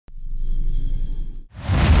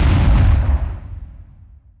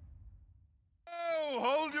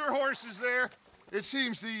horses there? It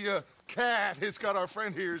seems the cat has got our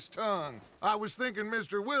friend here's tongue. I was thinking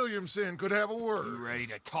Mr. Williamson could have a word. You ready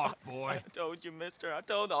to talk, boy? I told you, mister. I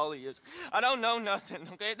told all of you. I don't know nothing,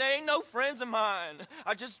 okay? They ain't no friends of mine.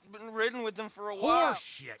 I just been riding with them for a while. Horse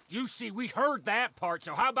shit. You see, we heard that part,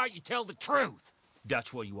 so how about you tell the truth?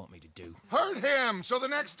 Dutch, what do you want me to do? Hurt him, so the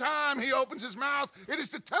next time he opens his mouth, it is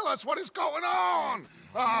to tell us what is going on.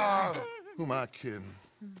 Who am I kidding?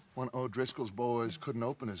 One of O'Driscoll's boys couldn't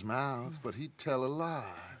open his mouth, but he'd tell a lie.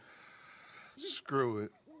 Screw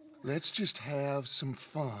it. Let's just have some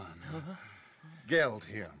fun. Geld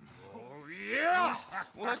him. Yeah!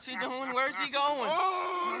 What's he doing? Where's he going?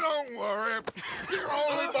 Oh, don't worry. You're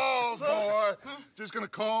only balls, boy. Just gonna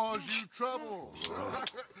cause you trouble.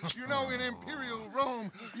 You know, in Imperial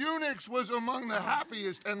Rome, eunuchs was among the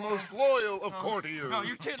happiest and most loyal of courtiers. No,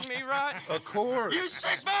 you're kidding me, right? Of course. You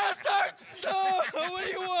sick bastards! Oh, what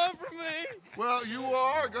do you want from me? Well, you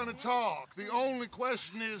are gonna talk. The only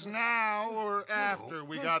question is now or after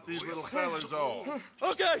we got these little fellas off.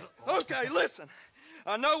 Okay, listen.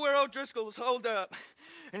 I know where O'Driscoll's holed up,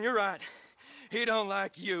 and you're right. He don't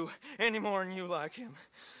like you any more than you like him.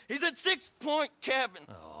 He's at 6 Point Cabin.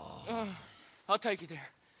 I'll take you there.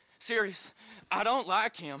 Serious, I don't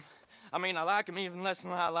like him. I mean, I like him even less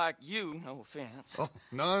than I like you, no offense. Oh,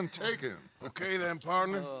 none taken. Okay then,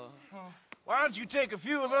 partner. Why don't you take a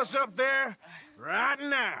few of us up there right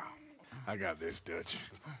now? I got this, Dutch.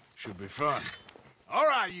 Should be fun. All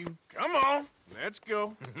right, you. Come on. Let's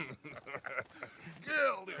go.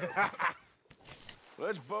 Geld him.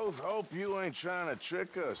 Let's both hope you ain't trying to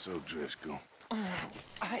trick us, O'Driscoll.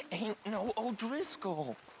 I ain't no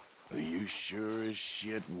O'Driscoll. You sure as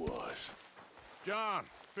shit was. John,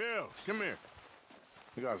 Phil, come here.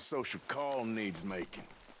 We got a social call needs making.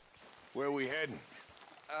 Where we heading?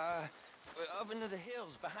 Up into the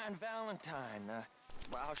hills behind Valentine.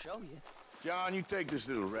 Well, I'll show you. John, you take this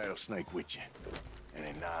little rattlesnake with you.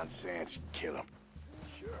 Any nonsense, kill him.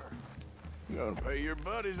 Sure. You're gonna pay your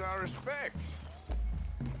buddies our respects.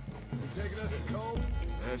 Taking us to Colm?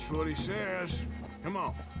 That's what he says. Come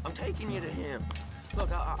on. I'm taking you to him. Look,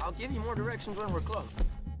 I'll give you more directions when we're close.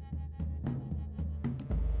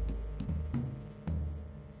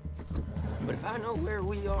 But if I know where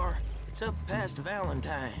we are, it's up past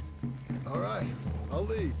Valentine. All right, I'll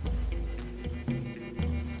lead.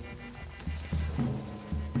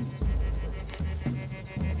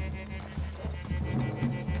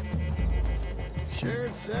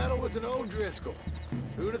 Sharing saddle with an O'Driscoll.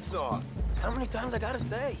 Who'd have thought? How many times I gotta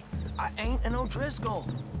say? I ain't an O'Driscoll.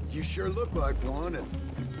 You sure look like one, and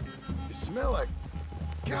you smell like...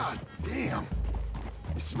 God damn.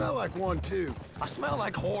 You smell like one, too. I smell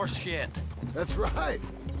like horse shit. That's right.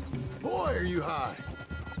 Boy, are you high.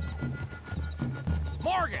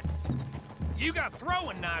 Morgan! You got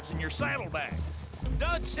throwing knives in your saddlebag.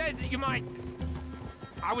 Dutch said that you might...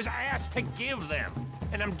 I was asked to give them,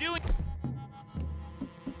 and I'm doing...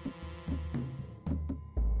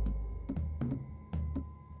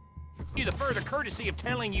 you the further courtesy of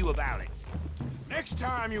telling you about it. Next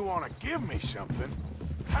time you want to give me something,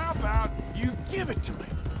 how about you give it to me,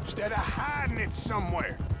 instead of hiding it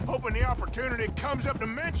somewhere, hoping the opportunity comes up to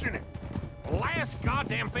mention it? Last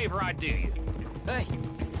goddamn favor I do you. Hey!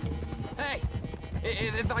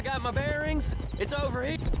 If I got my bearings, it's over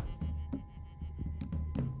here.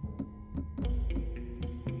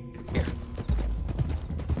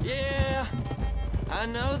 Yeah, I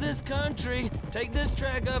know this country. Take this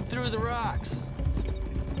track up through the rocks.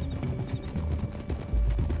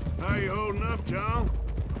 How you holding up, John?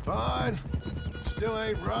 Fine. Still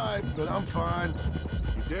ain't right, but I'm fine.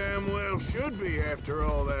 You damn well should be after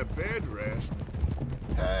all that bed rest.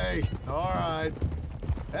 Hey, all right.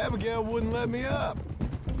 Abigail wouldn't let me up.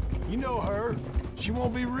 You know her. She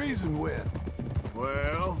won't be reasoned with.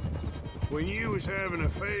 Well, when you was having a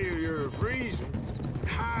failure of reason,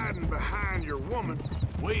 hiding behind your woman,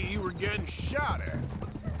 we were getting shot at.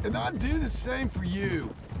 And I'd do the same for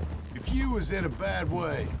you, if you was in a bad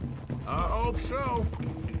way. I hope so.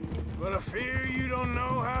 But I fear you don't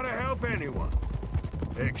know how to help anyone.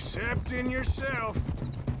 Except in yourself.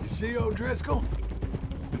 You see, O'Driscoll?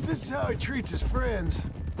 If this is how he treats his friends,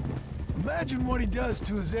 imagine what he does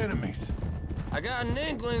to his enemies. I got an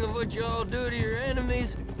inkling of what you all do to your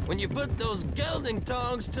enemies when you put those gelding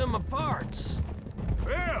tongs to my parts.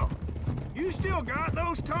 Bill, you still got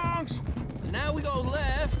those tongs? Now we go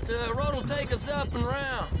left, road'll take us up and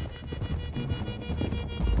round.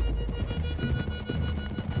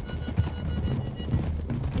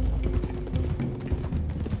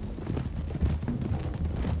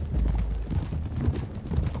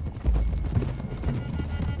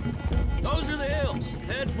 Those are the hills. Colms,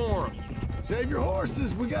 head for him. Save your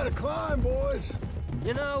horses. We gotta climb, boys.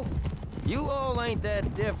 You know, you all ain't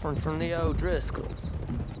that different from the O'Driscolls.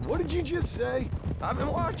 What did you just say? I've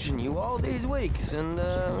been watching you all these weeks, and,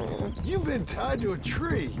 You've been tied to a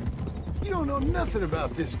tree. You don't know nothing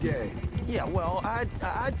about this game. yeah, well,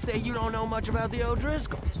 I'd say you don't know much about the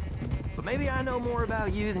O'Driscolls. But maybe I know more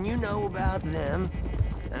about you than you know about them.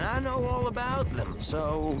 And I know all about them,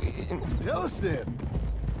 so... Tell us then.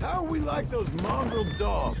 How are we like those mongrel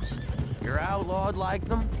dogs? You're outlawed like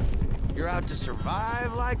them. You're out to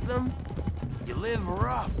survive like them. You live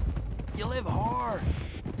rough. You live hard.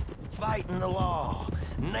 Fighting the law,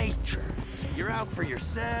 nature. You're out for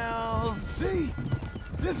yourselves. See?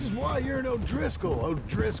 This is why you're an O'Driscoll,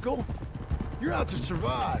 O'Driscoll. You're out to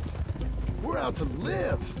survive. We're out to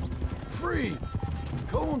live. Free.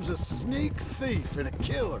 Colm's a sneak thief and a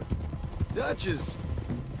killer. Dutch is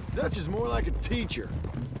more like a teacher.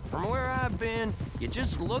 From where I've been, you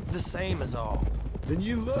just look the same as all. Then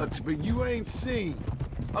you looked, but you ain't seen.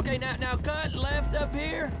 Okay, now cut left up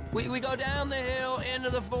here. We go down the hill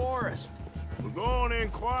into the forest. We're going in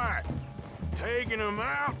quiet, taking them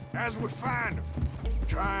out as we find them,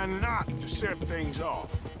 trying not to set things off.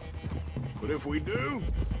 But if we do,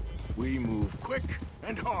 we move quick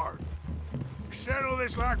and hard. We settle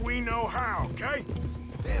this like we know how, okay?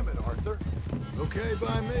 Damn it, Arthur. Okay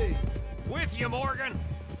by me. With you, Morgan.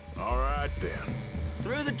 All right, then.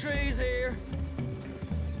 Through the trees here.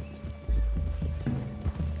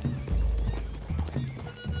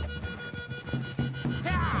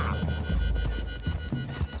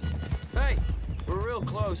 Hey, we're real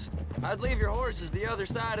close. I'd leave your horses the other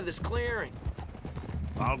side of this clearing.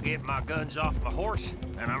 I'll get my guns off my horse,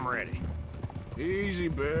 and I'm ready. Easy,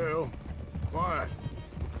 Bill. Quiet.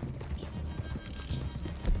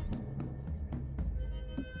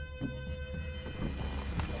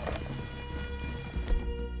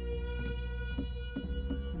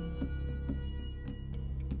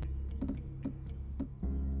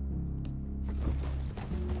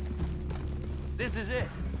 This is it.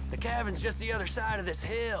 The cabin's just the other side of this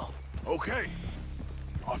hill. Okay.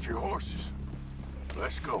 Off your horses.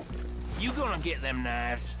 Let's go. You gonna get them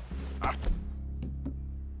knives? I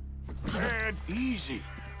said easy.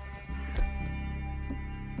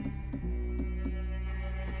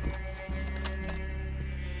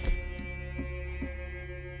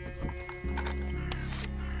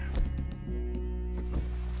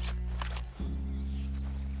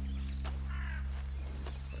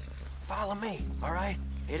 Follow me, all right?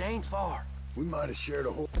 It ain't far. We might have shared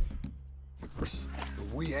a horse, but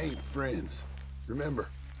we ain't friends. Remember,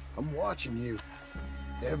 I'm watching you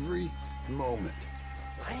every moment.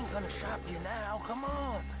 I ain't gonna shop you now, come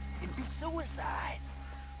on. It'd be suicide.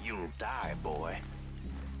 You'll die, boy.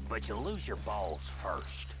 But you'll lose your balls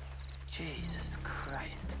first. Jesus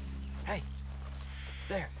Christ. Hey,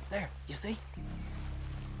 there, you see?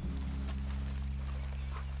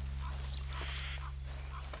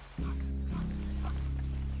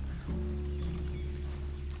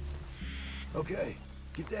 Okay,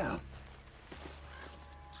 get down.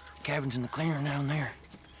 Cabin's in the clearing down there.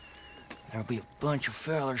 There'll be a bunch of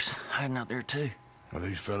fellers hiding out there, too. Are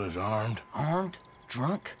these fellas armed? Armed,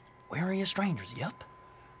 drunk, wary of strangers, yup.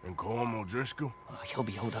 And Colm O'Driscoll? He'll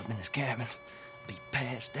be holed up in his cabin. Be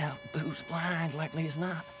passed out, booze blind, likely as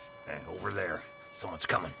not. Hey, over there. Someone's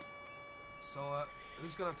coming. So,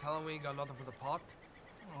 who's gonna tell him we ain't got nothing for the pot?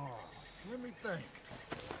 Oh, let me think.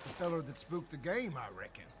 The feller that spooked the game, I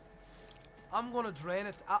reckon. I'm gonna drain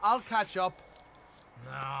it. I'll catch up.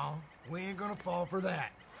 No, we ain't gonna fall for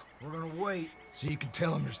that. We're gonna wait so you can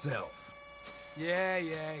tell him yourself. Yeah.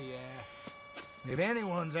 If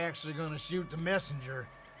anyone's actually gonna shoot the messenger,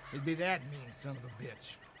 it'd be that mean son of a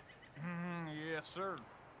bitch. Yes, sir.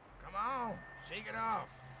 Come on, shake it off.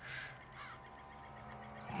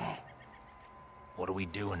 What are we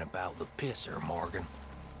doing about the pisser, Morgan?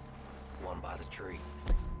 One by the tree.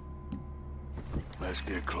 Let's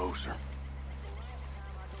get closer.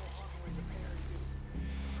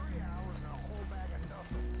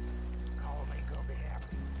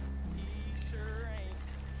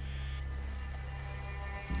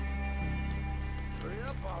 Hurry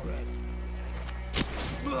up already.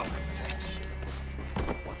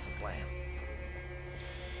 What's the plan?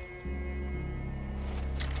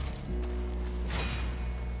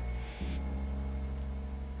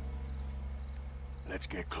 Let's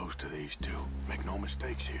get close to these two. Make no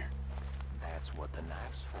mistakes here. That's what the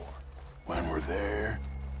knife's for. When we're there,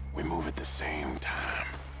 we move at the same time.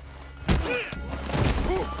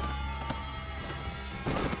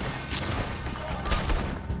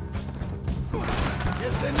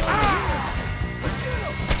 Yes, they know. Let's get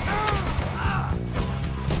him.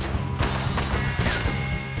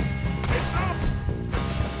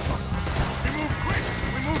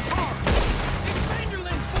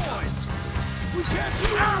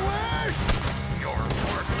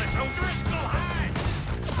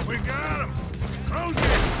 We got him! Close it!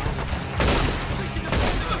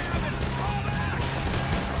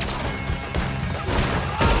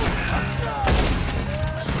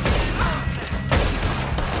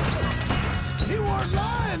 He weren't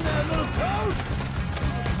lying there, little toad!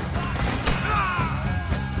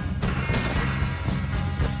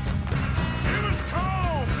 Give us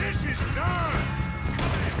Colm! This is done!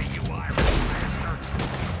 You Irish bastards!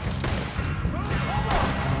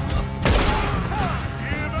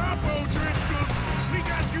 Give up, O'Driscolls! We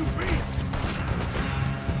got you beat!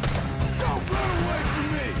 Don't run away from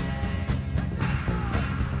me!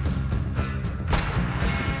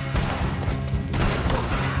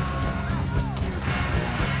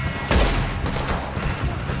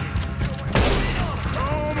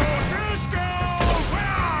 Colm O'Driscoll!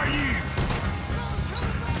 Where are you?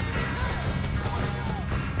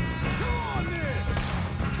 Come on, then!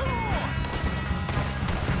 Come on!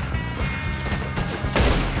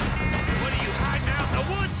 What are you hiding out in the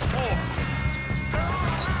woods for?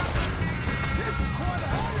 This is quite a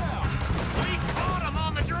hideout! We caught him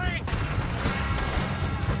on the drink!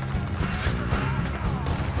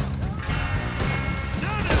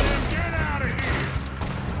 None of them get out of here!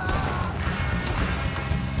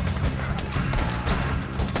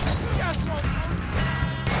 Just won't...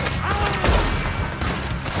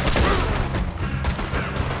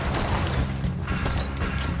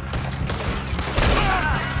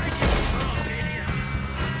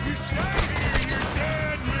 You stay here, you're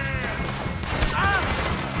dead men!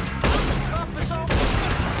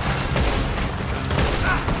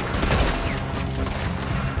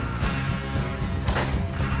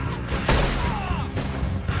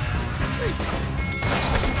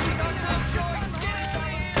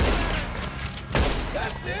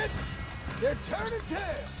 That's it! They're turning tail!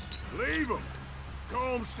 Leave them!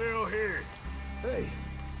 Colm's still here. Hey,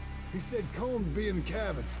 he said Colm would be in the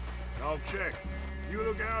cabin. I'll check. You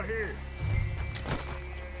look out here.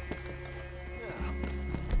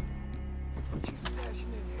 What you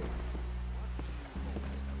stashing in here?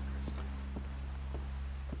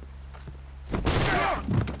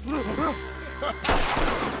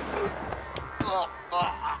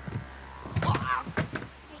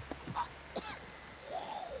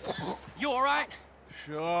 You all right?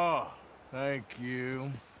 Sure. Thank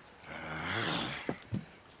you.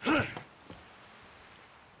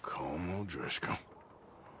 Colm O'Driscoll.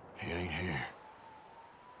 He ain't here.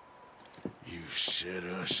 You set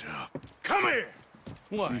us up. Come here!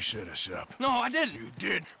 What? You set us up. No, I didn't. You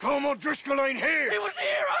did. Colm O'Driscoll ain't here! He was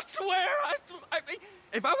here, I swear!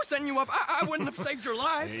 If I was setting you up, I wouldn't have saved your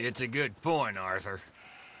life. It's a good point, Arthur.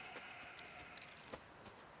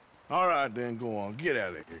 All right, then, go on. Get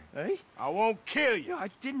out of here. Hey? I won't kill you. I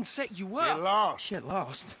didn't set you Get up. lost. Get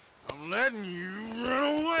lost. I'm letting you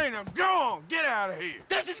run away. Now go on. Get out of here.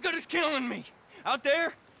 That's as good as killing me. Out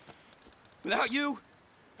there, without you,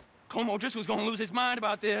 Colm O'Driscoll's gonna lose his mind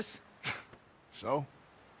about this. So?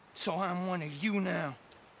 So I'm one of you now.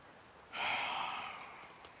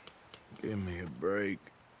 Give me a break.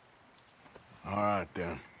 All right,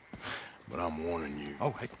 then. But I'm warning you.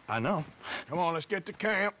 Oh, hey, I know. Come on, let's get to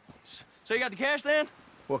camp. So you got the cash then?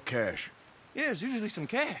 What cash? Yeah, there's usually some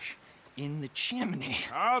cash in the chimney.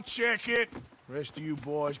 I'll check it. Rest of you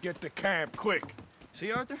boys, get to camp quick.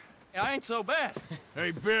 See, Arthur? I ain't so bad.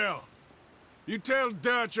 Hey, Bill. You tell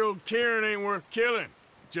Dutch old Kieren ain't worth killing.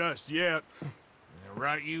 Just yet.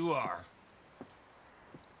 Right you are.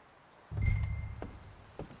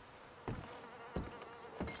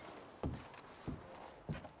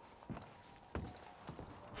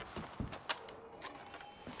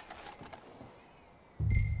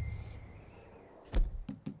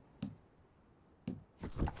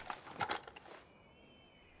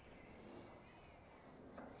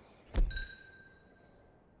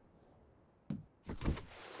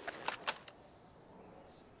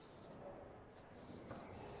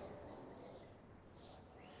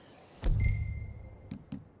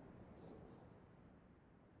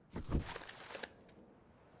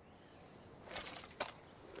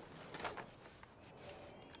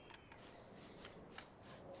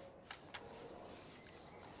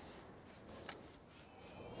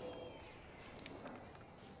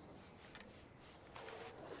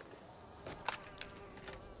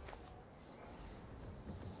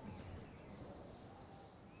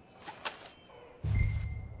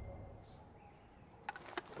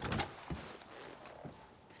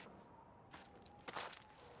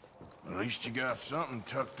 At least you got something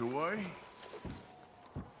tucked away.